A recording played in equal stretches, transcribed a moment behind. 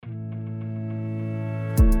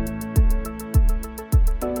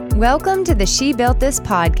Welcome to the She Built This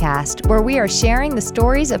podcast, where we are sharing the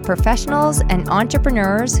stories of professionals and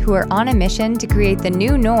entrepreneurs who are on a mission to create the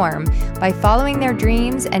new norm by following their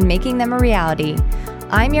dreams and making them a reality.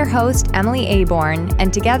 I'm your host, Emily Aborn,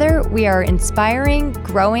 and together we are inspiring,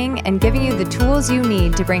 growing, and giving you the tools you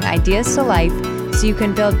need to bring ideas to life so you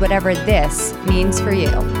can build whatever this means for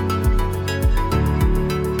you.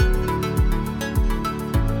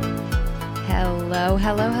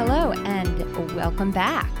 Hello, and welcome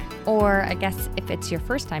back. Or I guess if it's your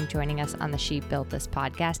first time joining us on the She Built This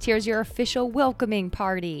podcast, here's your official welcoming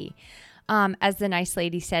party. As the nice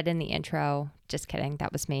lady said in the intro, just kidding,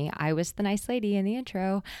 that was me. I was the nice lady in the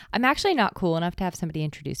intro. I'm actually not cool enough to have somebody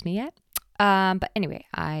introduce me yet. But anyway,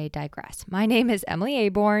 I digress. My name is Emily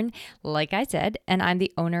Aborn, like I said, and I'm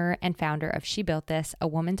the owner and founder of She Built This, a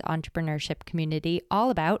women's entrepreneurship community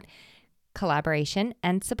all about collaboration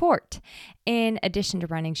and support. In addition to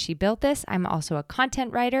running She Built This, I'm also a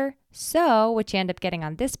content writer. So what you end up getting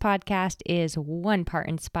on this podcast is one part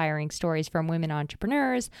inspiring stories from women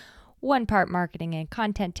entrepreneurs, one part marketing and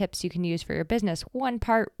content tips you can use for your business, one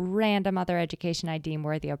part random other education I deem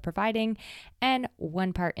worthy of providing, and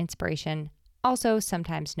one part inspiration, also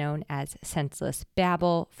sometimes known as senseless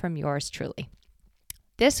babble from yours truly.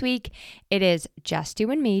 This week, it is just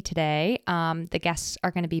you and me today. The guests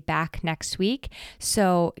are going to be back next week.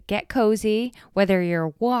 So get cozy, whether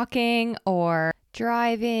you're walking or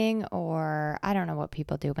driving, or I don't know what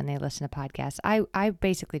people do when they listen to podcasts. I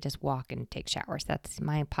basically just walk and take showers. That's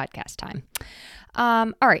my podcast time.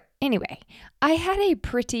 All right. Anyway, I had a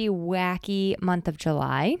pretty wacky month of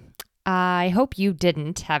July. I hope you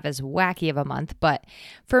didn't have as wacky of a month, but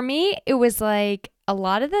for me, it was like a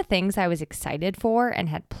lot of the things I was excited for and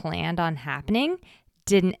had planned on happening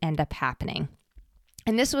didn't end up happening.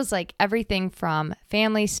 And this was like everything from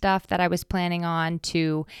family stuff that I was planning on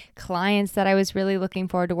to clients that I was really looking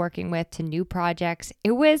forward to working with to new projects.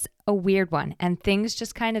 It was a weird one and things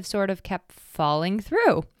just kind of sort of kept falling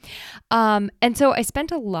through. And so I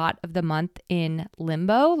spent a lot of the month in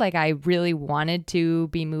limbo. Like I really wanted to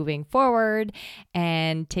be moving forward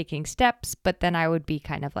and taking steps, but then I would be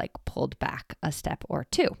kind of like pulled back a step or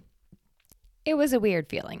two. It was a weird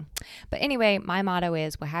feeling. But anyway, my motto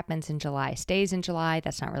is what happens in July stays in July.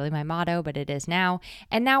 That's not really my motto, but it is now.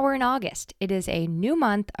 And now we're in August. It is a new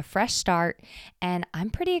month, a fresh start, and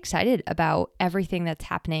I'm pretty excited about everything that's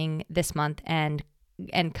happening this month and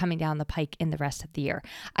coming down the pike in the rest of the year.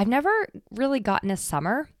 I've never really gotten a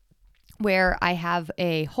summer where I have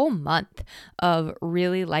a whole month of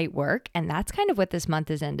really light work, and that's kind of what this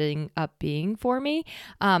month is ending up being for me.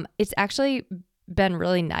 It's actually been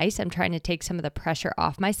really nice. I'm trying to take some of the pressure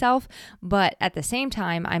off myself, but at the same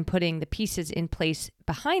time, I'm putting the pieces in place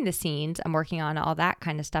behind the scenes. I'm working on all that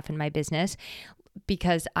kind of stuff in my business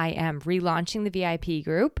because I am relaunching the VIP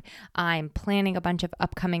group. I'm planning a bunch of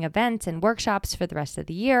upcoming events and workshops for the rest of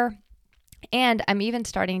the year. And I'm even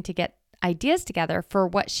starting to get ideas together for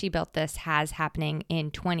what She Built This has happening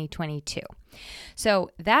in 2022. So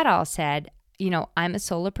that all said, you know, I'm a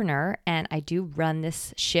solopreneur and I do run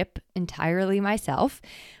this ship entirely myself,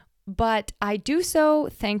 but I do so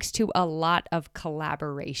thanks to a lot of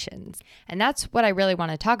collaborations. And that's what I really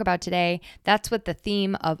want to talk about today. That's what the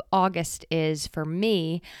theme of August is for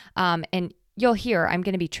me. And you'll hear I'm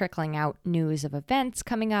going to be trickling out news of events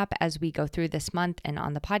coming up as we go through this month and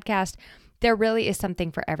on the podcast. There really is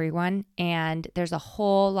something for everyone, and there's a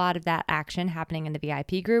whole lot of that action happening in the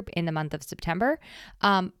VIP group in the month of September.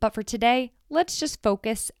 But for today, let's just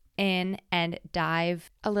focus in and dive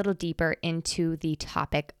a little deeper into the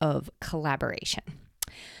topic of collaboration.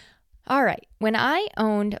 All right. When I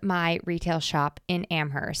owned my retail shop in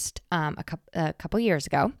Amherst a couple years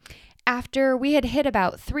ago, after we had hit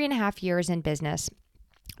about 3.5 years in business,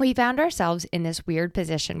 we found ourselves in this weird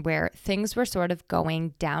position where things were sort of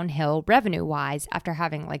going downhill revenue-wise after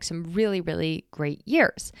having like some really, really great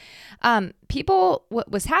years.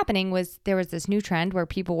 What was happening was there was this new trend where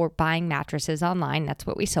people were buying mattresses online. That's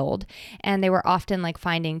what we sold. And they were often like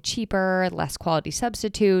finding cheaper, less quality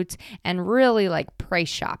substitutes and really like price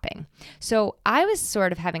shopping. So I was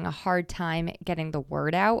sort of having a hard time getting the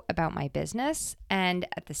word out about my business. And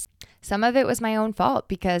some of it was my own fault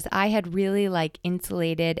because I had really like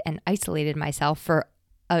insulated and isolated myself for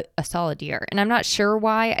a solid year. And I'm not sure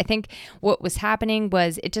why. I think what was happening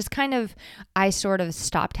was it just kind of, I sort of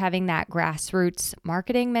stopped having that grassroots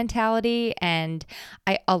marketing mentality. And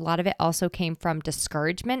a lot of it also came from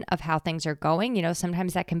discouragement of how things are going. You know,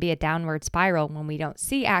 sometimes that can be a downward spiral. When we don't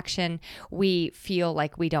see action, we feel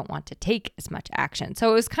like we don't want to take as much action.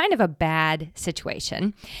 So it was kind of a bad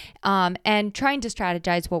situation. And trying to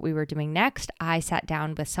strategize what we were doing next, I sat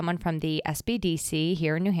down with someone from the SBDC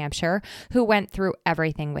here in New Hampshire who went through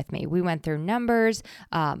everything with me. We went through numbers,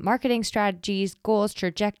 marketing strategies, goals,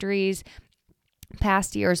 trajectories,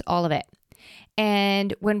 past years, all of it.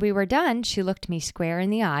 And when we were done, she looked me square in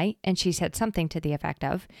the eye and she said something to the effect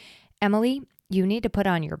of, "Emily, you need to put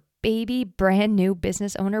on your baby brand new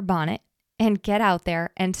business owner bonnet and get out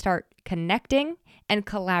there and start connecting and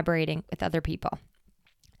collaborating with other people."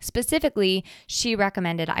 Specifically, she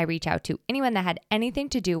recommended I reach out to anyone that had anything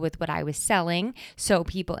to do with what I was selling. So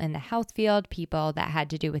people in the health field, people that had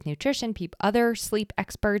to do with nutrition, other sleep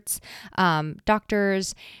experts,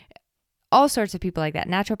 doctors, all sorts of people like that,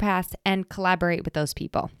 naturopaths, and collaborate with those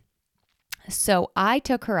people. So I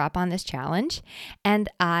took her up on this challenge and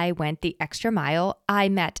I went the extra mile. I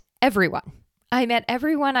met everyone.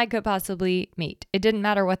 I could possibly meet. It didn't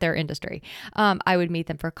matter what their industry. I would meet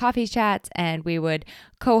them for coffee chats and we would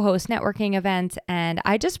co-host networking events. And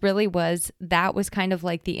I just really that was kind of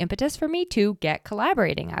like the impetus for me to get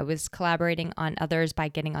collaborating. I was collaborating on others by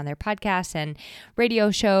getting on their podcasts and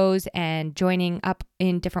radio shows and joining up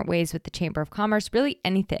in different ways with the Chamber of Commerce, really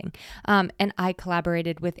anything. And I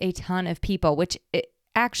collaborated with a ton of people, which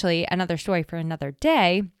actually another story for another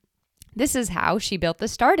day. This is how She Built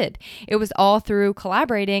This started. It was all through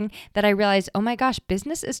collaborating that I realized, oh my gosh,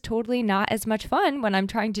 business is totally not as much fun when I'm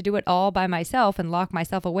trying to do it all by myself and lock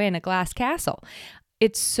myself away in a glass castle.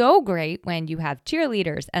 It's so great when you have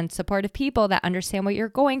cheerleaders and supportive people that understand what you're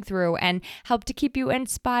going through and help to keep you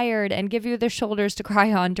inspired and give you the shoulders to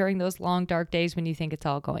cry on during those long, dark days when you think it's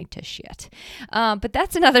all going to shit. But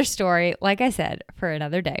that's another story, like I said, for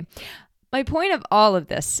another day. My point of all of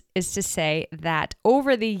this is to say that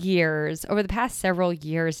over the past several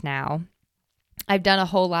years now, I've done a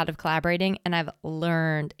whole lot of collaborating and I've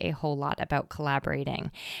learned a whole lot about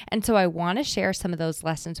collaborating. And so I want to share some of those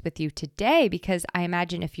lessons with you today because I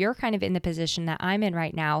imagine if you're kind of in the position that I'm in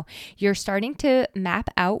right now, you're starting to map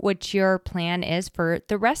out what your plan is for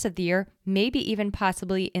the rest of the year, maybe even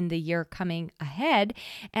possibly in the year coming ahead.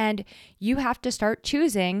 And you have to start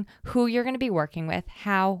choosing who you're going to be working with,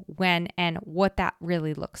 how, when, and what that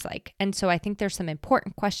really looks like. And so I think there's some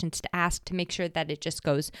important questions to ask to make sure that it just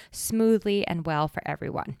goes smoothly and well for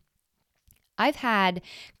everyone. I've had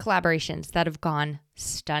collaborations that have gone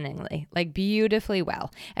stunningly, like beautifully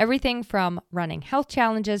well. Everything from running health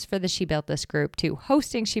challenges for the She Built This group to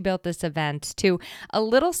hosting She Built This events to a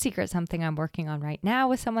little secret something I'm working on right now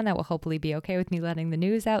with someone that will hopefully be okay with me letting the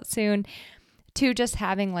news out soon, to just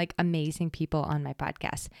having like amazing people on my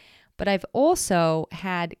podcast. But I've also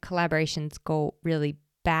had collaborations go really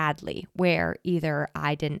badly where either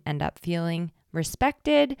I didn't end up feeling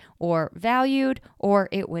respected or valued, or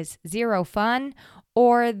it was zero fun,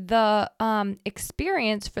 or the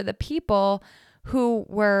experience for the people who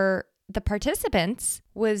were the participants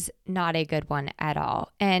was not a good one at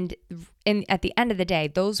all. And at the end of the day,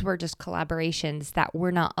 those were just collaborations that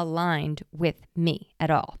were not aligned with me at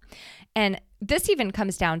all. And this even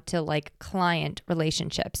comes down to like client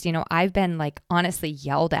relationships. You know, I've been like honestly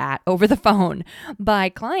yelled at over the phone by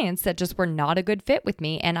clients that just were not a good fit with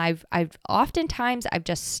me. And I've oftentimes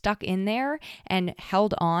just stuck in there and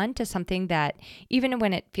held on to something that even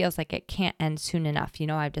when it feels like it can't end soon enough, you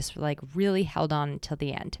know, I've just like really held on until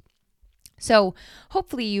the end. So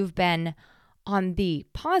hopefully you've been on the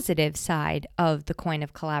positive side of the coin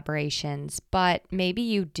of collaborations, but maybe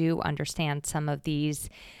you do understand some of these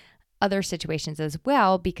other situations as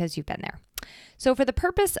well because you've been there. So for the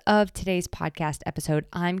purpose of today's podcast episode,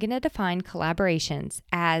 I'm going to define collaborations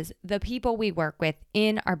as the people we work with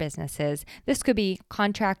in our businesses. This could be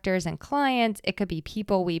contractors and clients. It could be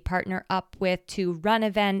people we partner up with to run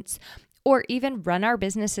events or even run our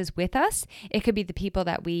businesses with us. It could be the people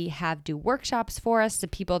that we have do workshops for us, the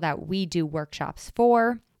people that we do workshops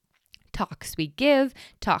for, talks we give,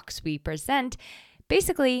 talks we present.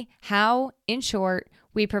 Basically, how, in short,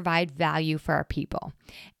 we provide value for our people.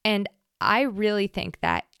 And I really think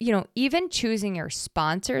that, you know, even choosing your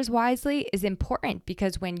sponsors wisely is important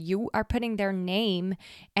because when you are putting their name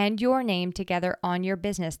and your name together on your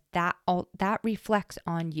business, that reflects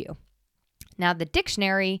on you. Now, the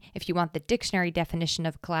dictionary, if you want the dictionary definition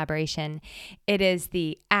of collaboration, it is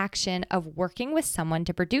the action of working with someone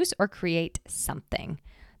to produce or create something.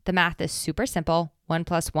 The math is super simple. 1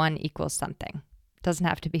 + 1 = something. Doesn't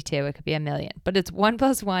have to be 2, it could be a million, but it's 1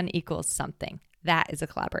 + 1 = something. That is a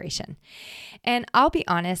collaboration. And I'll be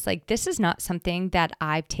honest, like this is not something that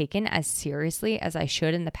I've taken as seriously as I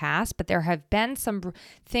should in the past, but there have been some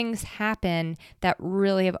things happen that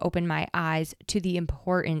really have opened my eyes to the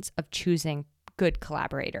importance of choosing good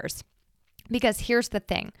collaborators. Because here's the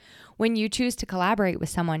thing, when you choose to collaborate with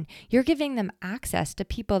someone, you're giving them access to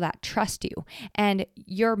people that trust you, and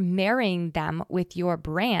you're marrying them with your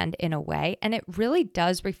brand in a way, and it really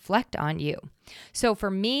does reflect on you. So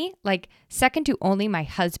for me, like second to only my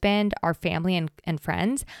husband, our family and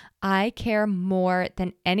friends, I care more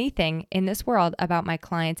than anything in this world about my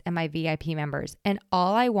clients and my VIP members. And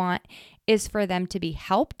all I want is for them to be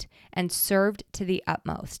helped and served to the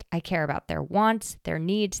utmost. I care about their wants, their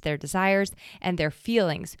needs, their desires, and their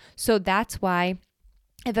feelings. So that's why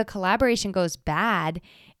if a collaboration goes bad,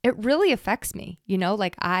 it really affects me.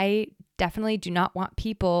 Like I definitely do not want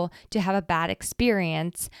people to have a bad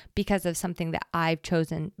experience because of something that I've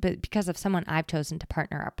chosen, but because of someone I've chosen to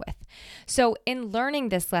partner up with. So in learning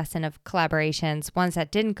this lesson of collaborations, ones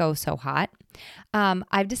that didn't go so hot,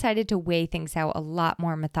 I've decided to weigh things out a lot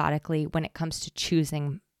more methodically when it comes to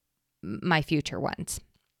choosing my future ones.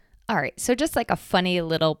 All right, so just like a funny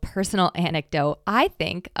little personal anecdote, I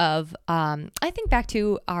think back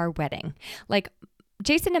to our wedding. Like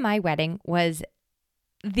Jason and my wedding was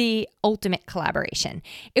the ultimate collaboration.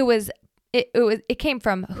 It came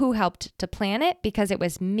from who helped to plan it, because it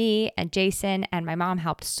was me and Jason, and my mom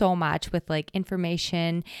helped so much with like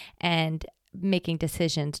information and making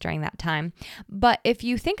decisions during that time. But if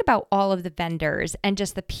you think about all of the vendors and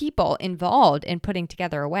just the people involved in putting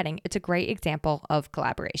together a wedding, it's a great example of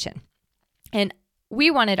collaboration. And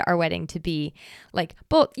we wanted our wedding to be like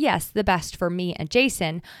both, yes, the best for me and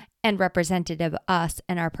Jason and representative of us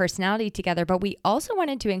and our personality together, but we also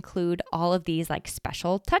wanted to include all of these like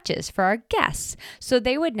special touches for our guests so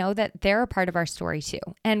they would know that they're a part of our story too.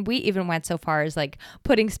 And we even went so far as like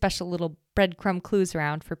putting special little breadcrumb clues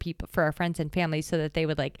around for people, for our friends and family, so that they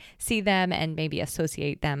would like see them and maybe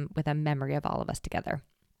associate them with a memory of all of us together.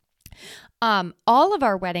 All of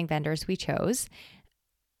our wedding vendors we chose,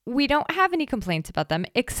 we don't have any complaints about them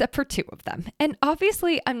except for 2 of them. And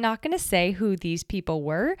obviously, I'm not going to say who these people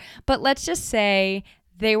were, but let's just say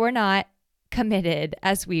they were not committed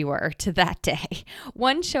as we were to that day.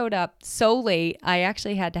 One showed up so late, I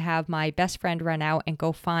actually had to have my best friend run out and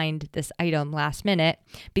go find this item last minute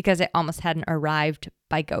because it almost hadn't arrived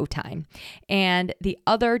by go time. And the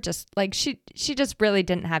other just like, she just really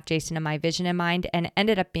didn't have Jason and my vision in mind, and it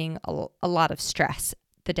ended up being a lot of stress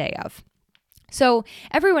the day of. So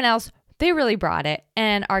everyone else, they really brought it.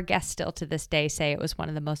 And our guests still to this day say it was one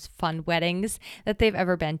of the most fun weddings that they've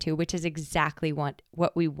ever been to, which is exactly what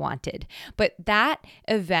we wanted. But that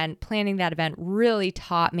event, planning that event, really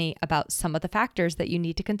taught me about some of the factors that you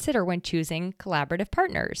need to consider when choosing collaborative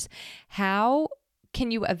partners. How can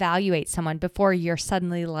you evaluate someone before you're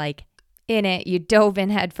suddenly like in it, you dove in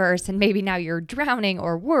head first, and maybe now you're drowning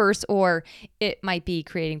or worse, or it might be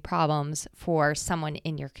creating problems for someone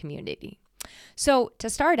in your community. So to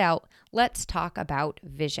start out, let's talk about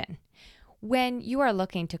vision. When you are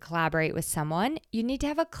looking to collaborate with someone, you need to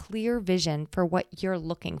have a clear vision for what you're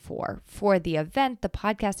looking for the event, the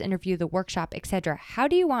podcast interview, the workshop, etc. How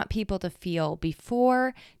do you want people to feel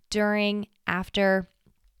before, during, after?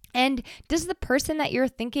 And does the person that you're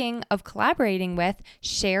thinking of collaborating with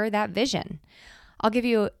share that vision? I'll give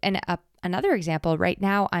you another example. Right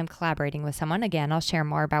now, I'm collaborating with someone. Again, I'll share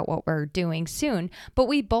more about what we're doing soon, but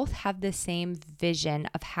we both have the same vision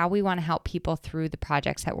of how we want to help people through the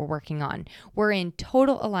projects that we're working on. We're in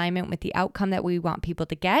total alignment with the outcome that we want people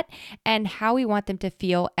to get and how we want them to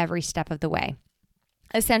feel every step of the way.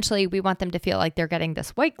 Essentially, we want them to feel like they're getting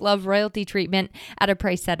this white glove royalty treatment at a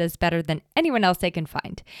price that is better than anyone else they can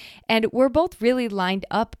find. And we're both really lined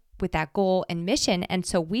up with that goal and mission. And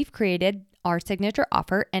so we've created our signature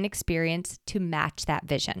offer and experience to match that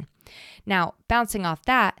vision. Now, bouncing off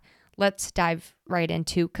that, let's dive right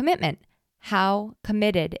into commitment. How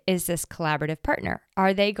committed is this collaborative partner?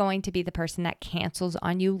 Are they going to be the person that cancels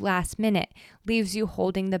on you last minute, leaves you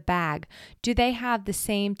holding the bag? Do they have the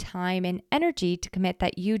same time and energy to commit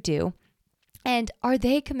that you do? And are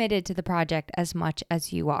they committed to the project as much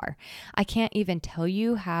as you are? I can't even tell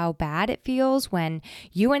you how bad it feels when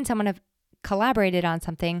you and someone have collaborated on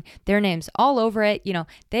something, their name's all over it,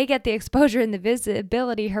 they get the exposure and the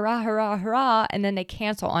visibility, hurrah, hurrah, hurrah, and then they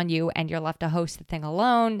cancel on you and you're left to host the thing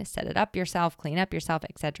alone, set it up yourself, clean up yourself,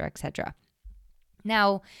 etc., etc.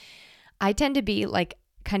 Now, I tend to be like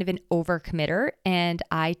kind of an overcommitter and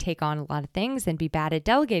I take on a lot of things and be bad at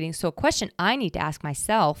delegating. So a question I need to ask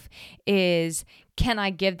myself is, can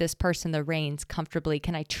I give this person the reins comfortably?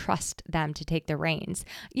 Can I trust them to take the reins?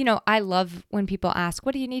 I love when people ask,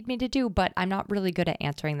 what do you need me to do? But I'm not really good at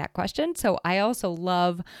answering that question. So I also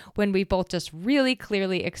love when we both just really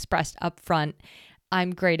clearly expressed up front,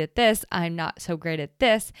 I'm great at this, I'm not so great at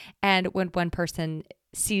this. And when one person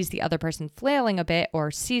sees the other person flailing a bit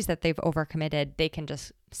or sees that they've overcommitted, they can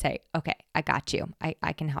just say, okay, I got you.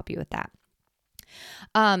 I can help you with that.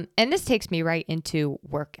 And this takes me right into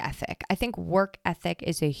work ethic. I think work ethic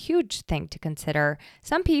is a huge thing to consider.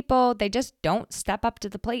 Some people, they just don't step up to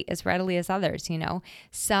the plate as readily as others,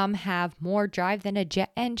 Some have more drive than a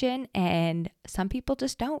jet engine and some people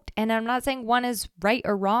just don't. And I'm not saying one is right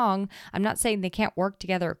or wrong. I'm not saying they can't work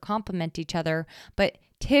together or complement each other, but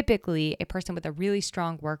typically a person with a really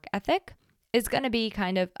strong work ethic is going to be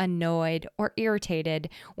kind of annoyed or irritated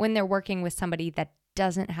when they're working with somebody that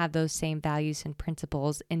doesn't have those same values and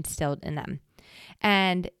principles instilled in them.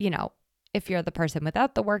 And, if you're the person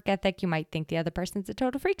without the work ethic, you might think the other person's a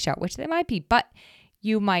total freak show, which they might be, but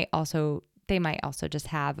they might also just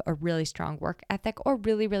have a really strong work ethic or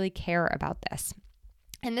really, really care about this.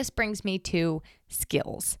 And this brings me to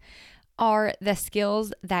skills. Are the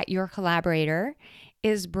skills that your collaborator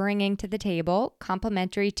is bringing to the table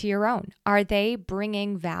complementary to your own? Are they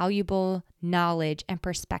bringing valuable knowledge and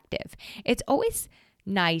perspective? It's always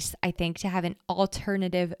nice, I think, to have an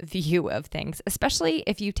alternative view of things, especially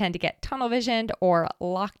if you tend to get tunnel visioned or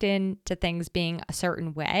locked into things being a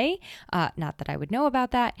certain way. Not that I would know about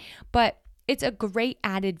that, but it's a great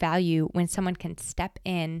added value when someone can step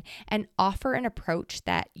in and offer an approach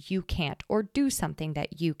that you can't or do something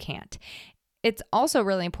that you can't. It's also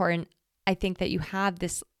really important, I think, that you have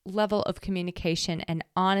this level of communication and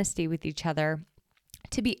honesty with each other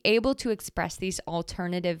to be able to express these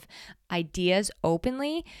alternative ideas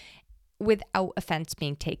openly without offense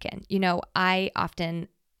being taken. I often,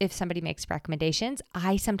 if somebody makes recommendations,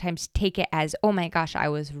 I sometimes take it as, oh my gosh, I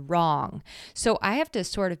was wrong. So I have to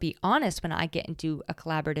sort of be honest when I get into a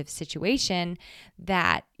collaborative situation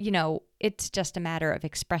that, it's just a matter of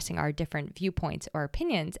expressing our different viewpoints or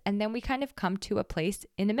opinions. And then we kind of come to a place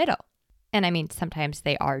in the middle. And I mean, sometimes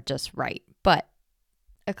they are just right, but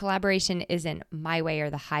a collaboration isn't my way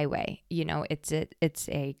or the highway. It's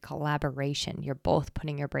a collaboration. You're both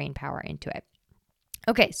putting your brain power into it.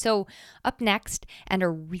 Okay, so up next, and a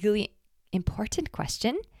really important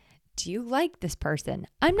question, do you like this person?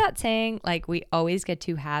 I'm not saying like we always get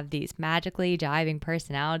to have these magically jiving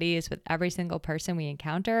personalities with every single person we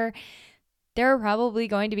encounter. There are probably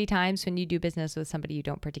going to be times when you do business with somebody you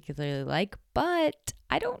don't particularly like, but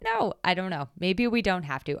I don't know. Maybe we don't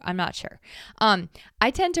have to. I'm not sure.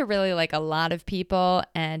 I tend to really like a lot of people,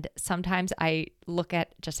 and sometimes I look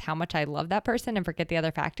at just how much I love that person and forget the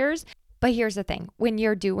other factors. But here's the thing. When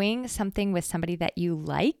you're doing something with somebody that you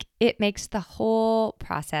like, it makes the whole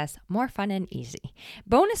process more fun and easy.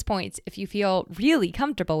 Bonus points if you feel really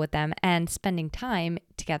comfortable with them and spending time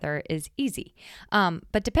together is easy.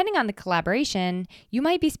 But depending on the collaboration, you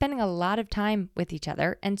might be spending a lot of time with each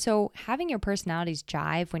other. And so having your personalities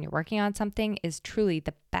jive when you're working on something is truly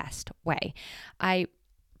the best way. I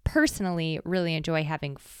personally really enjoy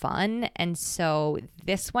having fun, and so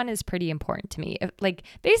this one is pretty important to me.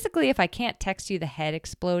 Basically, if I can't text you the head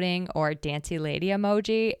exploding or dancy lady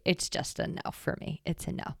emoji, it's just a no for me. It's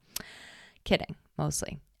a no. Kidding,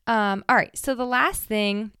 mostly. All right, so the last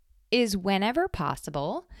thing is, whenever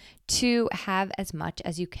possible, to have as much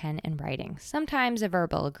as you can in writing. Sometimes a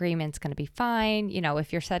verbal agreement's going to be fine.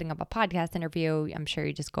 If you're setting up a podcast interview, I'm sure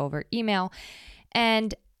you just go over email.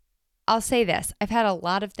 And I'll say this, I've had a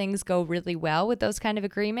lot of things go really well with those kind of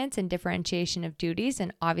agreements and differentiation of duties.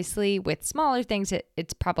 And obviously with smaller things,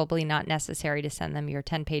 it's probably not necessary to send them your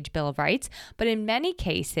 10-page Bill of Rights. But in many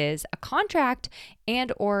cases, a contract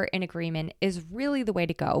and or an agreement is really the way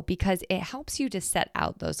to go, because it helps you to set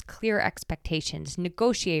out those clear expectations,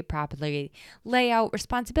 negotiate properly, lay out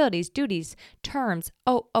responsibilities, duties, terms,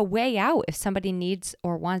 a way out if somebody needs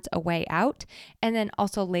or wants a way out, and then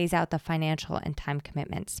also lays out the financial and time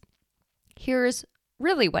commitments. Here's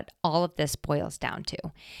really what all of this boils down to.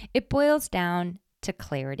 It boils down to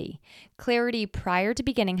clarity. Clarity prior to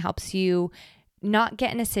beginning helps you not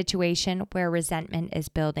get in a situation where resentment is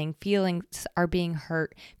building, feelings are being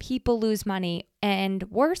hurt, people lose money, and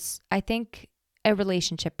worse, I think a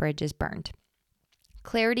relationship bridge is burned.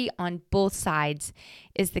 Clarity on both sides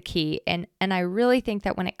is the key. And I really think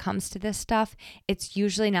that when it comes to this stuff, it's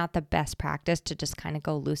usually not the best practice to just kind of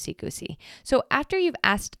go loosey-goosey. So after you've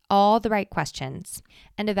asked all the right questions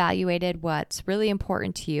and evaluated what's really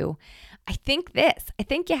important to you, I think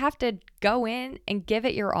you have to go in and give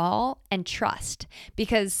it your all and trust,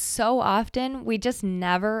 because so often we just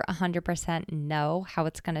never 100% know how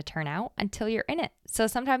it's going to turn out until you're in it. So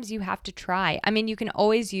sometimes you have to try. I mean, you can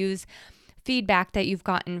always use feedback that you've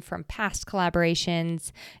gotten from past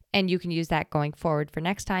collaborations, and you can use that going forward for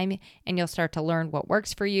next time, and you'll start to learn what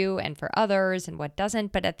works for you and for others and what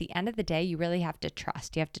doesn't. But at the end of the day, you really have to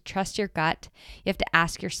trust. You have to trust your gut. You have to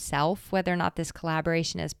ask yourself whether or not this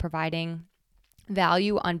collaboration is providing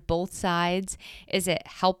value on both sides. Is it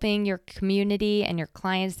helping your community and your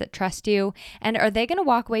clients that trust you? And are they going to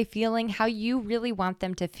walk away feeling how you really want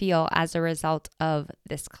them to feel as a result of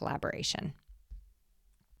this collaboration?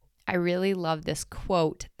 I really love this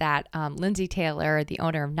quote that Lindsay Taylor, the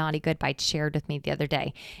owner of Naughty Good Bites, shared with me the other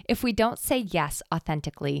day. If we don't say yes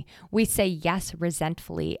authentically, we say yes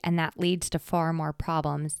resentfully, and that leads to far more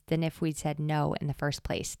problems than if we said no in the first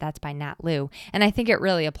place. That's by Nat Liu. And I think it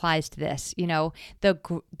really applies to this. You know,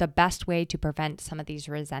 the best way to prevent some of these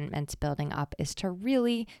resentments building up is to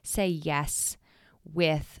really say yes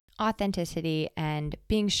with authenticity and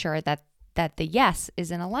being sure that the yes is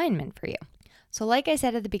in alignment for you. So like I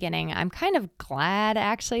said at the beginning, I'm kind of glad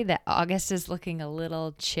actually that August is looking a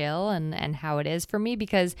little chill and how it is for me,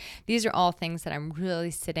 because these are all things that I'm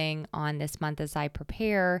really sitting on this month as I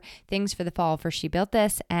prepare things for the fall for She Built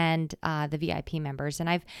This and the VIP members. And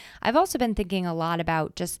I've also been thinking a lot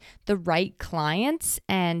about just the right clients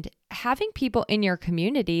and having people in your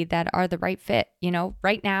community that are the right fit. You know,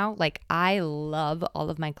 right now, like, I love all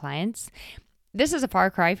of my clients. This is a far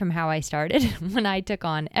cry from how I started when I took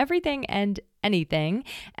on everything and anything.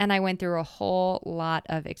 And I went through a whole lot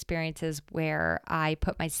of experiences where I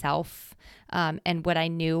put myself and what I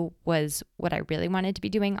knew was what I really wanted to be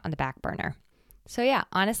doing on the back burner. So yeah,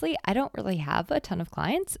 honestly, I don't really have a ton of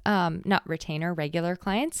clients, not retainer, regular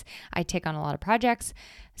clients. I take on a lot of projects.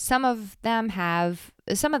 Some of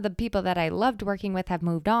the people that I loved working with have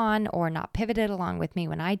moved on or not pivoted along with me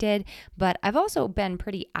when I did. But I've also been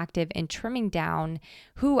pretty active in trimming down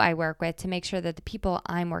who I work with to make sure that the people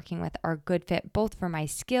I'm working with are a good fit, both for my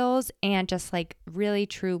skills and just like really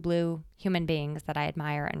true blue human beings that I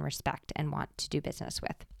admire and respect and want to do business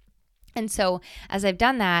with. And so as I've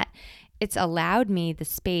done that, it's allowed me the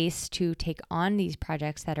space to take on these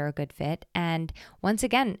projects that are a good fit. And once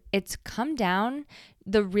again, it's come down,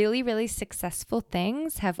 the really, really successful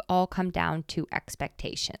things have all come down to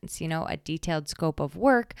expectations, you know, a detailed scope of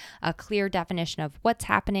work, a clear definition of what's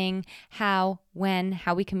happening, how, when,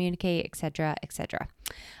 how we communicate, et cetera, et cetera.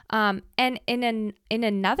 And in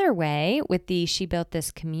another way, with the She Built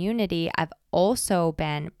This community, I've also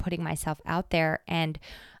been putting myself out there, and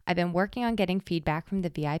I've been working on getting feedback from the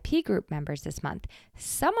VIP group members this month.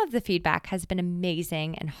 Some of the feedback has been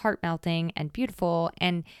amazing and heart-melting and beautiful,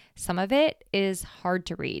 and some of it is hard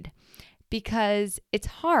to read because it's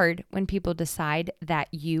hard when people decide that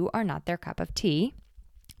you are not their cup of tea.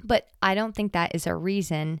 But I don't think that is a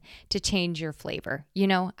reason to change your flavor. You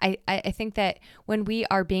know, I think that when we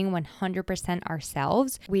are being 100%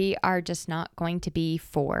 ourselves, we are just not going to be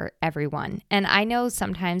for everyone. And I know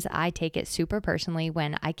sometimes I take it super personally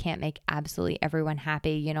when I can't make absolutely everyone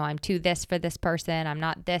happy. You know, I'm too this for this person. I'm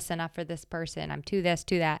not this enough for this person. I'm too this,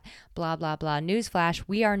 too that, blah, blah, blah. Newsflash,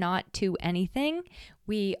 we are not to anything.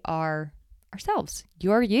 We are ourselves.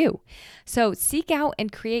 You're you. So seek out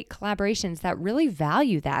and create collaborations that really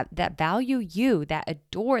value that value you, that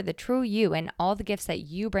adore the true you and all the gifts that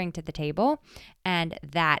you bring to the table. And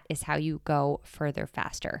that is how you go further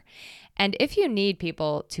faster. And if you need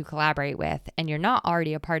people to collaborate with and you're not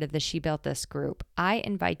already a part of the She Built This group, I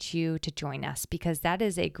invite you to join us, because that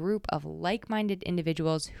is a group of like-minded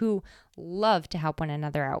individuals who love to help one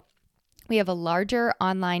another out. We have a larger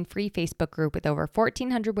online free Facebook group with over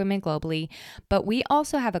 1,400 women globally, but we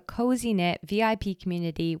also have a cozy knit VIP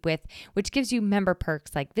community which gives you member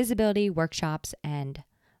perks like visibility, workshops, and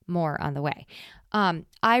more on the way.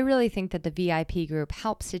 I really think that the VIP group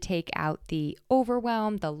helps to take out the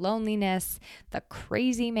overwhelm, the loneliness, the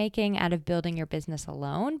crazy making out of building your business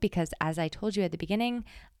alone, because as I told you at the beginning,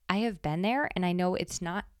 I have been there and I know it's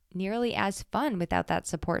not nearly as fun without that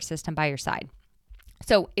support system by your side.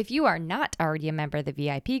 So if you are not already a member of the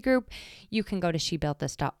VIP group, you can go to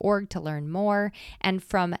shebuiltthis.org to learn more. And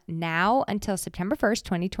from now until September 1st,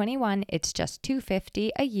 2021, it's just $250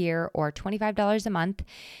 a year or $25 a month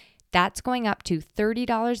That's going up to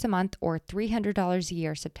 $30 a month or $300 a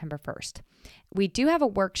year September 1st. We do have a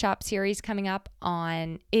workshop series coming up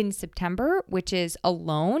in September, which is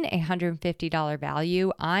alone a $150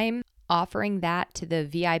 value. I'm offering that to the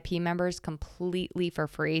VIP members completely for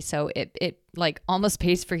free. So it like almost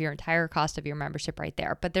pays for your entire cost of your membership right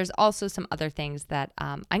there. But there's also some other things that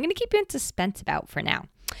I'm going to keep you in suspense about for now.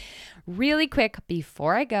 Really quick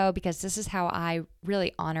before I go, because this is how I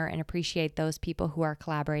really honor and appreciate those people who are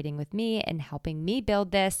collaborating with me and helping me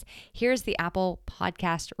build this. Here's the Apple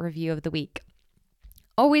Podcast review of the week.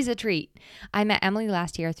 Always a treat. I met Emily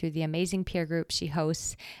last year through the amazing peer group she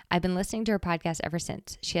hosts. I've been listening to her podcast ever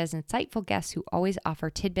since. She has insightful guests who always offer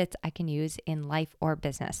tidbits I can use in life or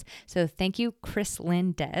business. So thank you, Chris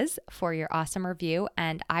Lindez, for your awesome review.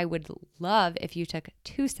 And I would love if you took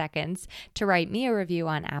 2 seconds to write me a review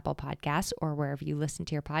on Apple Podcasts or wherever you listen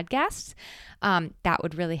to your podcasts. That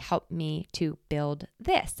would really help me to build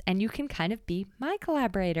this. And you can kind of be my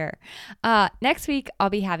collaborator. Next week,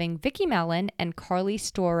 I'll be having Vicki Mellon and Carly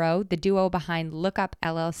Storo, the duo behind Lookup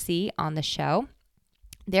LLC, on the show.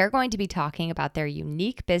 They're going to be talking about their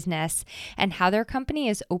unique business and how their company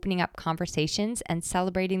is opening up conversations and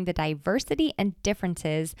celebrating the diversity and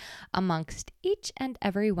differences amongst each and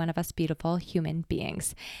every one of us beautiful human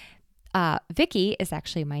beings. Vicki is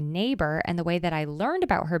actually my neighbor, and the way that I learned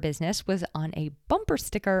about her business was on a bumper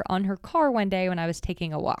sticker on her car one day when I was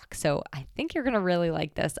taking a walk. So I think you're going to really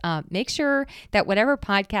like this. Make sure that whatever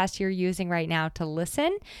podcast you're using right now to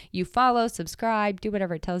listen, you follow, subscribe, do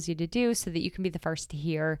whatever it tells you to do so that you can be the first to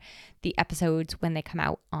hear the episodes when they come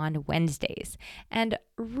out on Wednesdays. And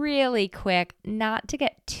really quick, not to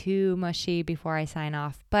get too mushy before I sign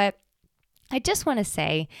off, but I just want to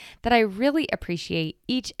say that I really appreciate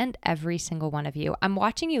each and every single one of you. I'm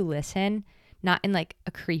watching you listen, not in like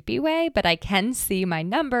a creepy way, but I can see my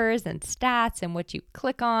numbers and stats and what you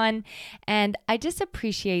click on. And I just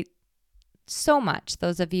appreciate so much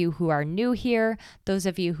those of you who are new here, those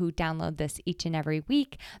of you who download this each and every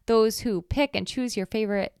week, those who pick and choose your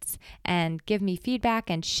favorites and give me feedback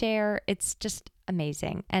and share. It's just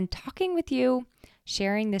amazing. And talking with you,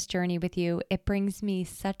 sharing this journey with you, it brings me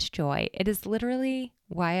such joy. It is literally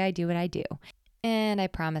why I do what I do. And I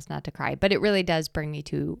promise not to cry, but it really does bring me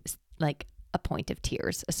to like a point of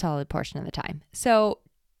tears a solid portion of the time. So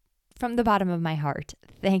from the bottom of my heart,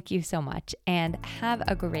 thank you so much and have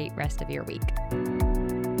a great rest of your week.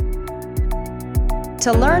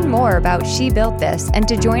 To learn more about She Built This and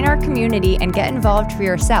to join our community and get involved for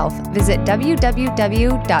yourself, visit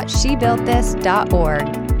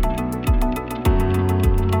www.shebuiltthis.org.